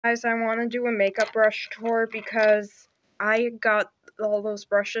Guys, I want to do a makeup brush tour because I got all those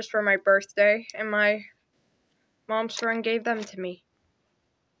brushes for my birthday and my mom's friend gave them to me.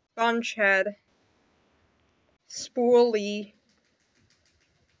 Sponge head, spoolie,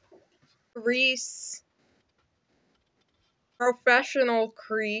 crease, professional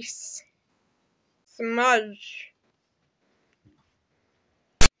crease, smudge,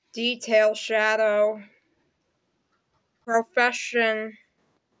 detail shadow, profession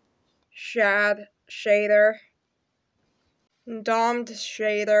shader, domed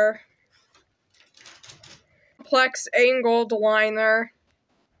shader, complex angled liner,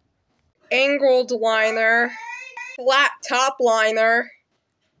 flat top liner,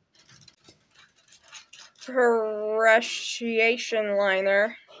 Parisian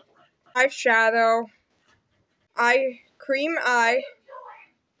liner, eyeshadow, cream eye,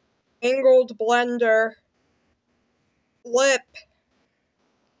 angled blender, lip,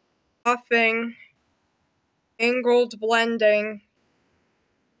 buffing, angled blending,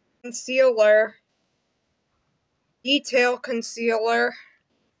 concealer, detail concealer,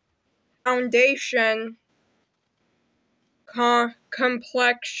 foundation,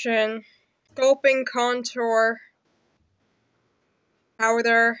 complexion, sculpting contour,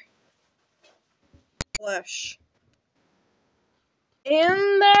 powder, blush.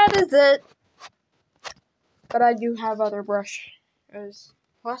 And that is it. But I do have other brushes,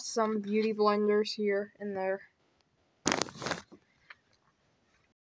 plus some beauty blenders here and there.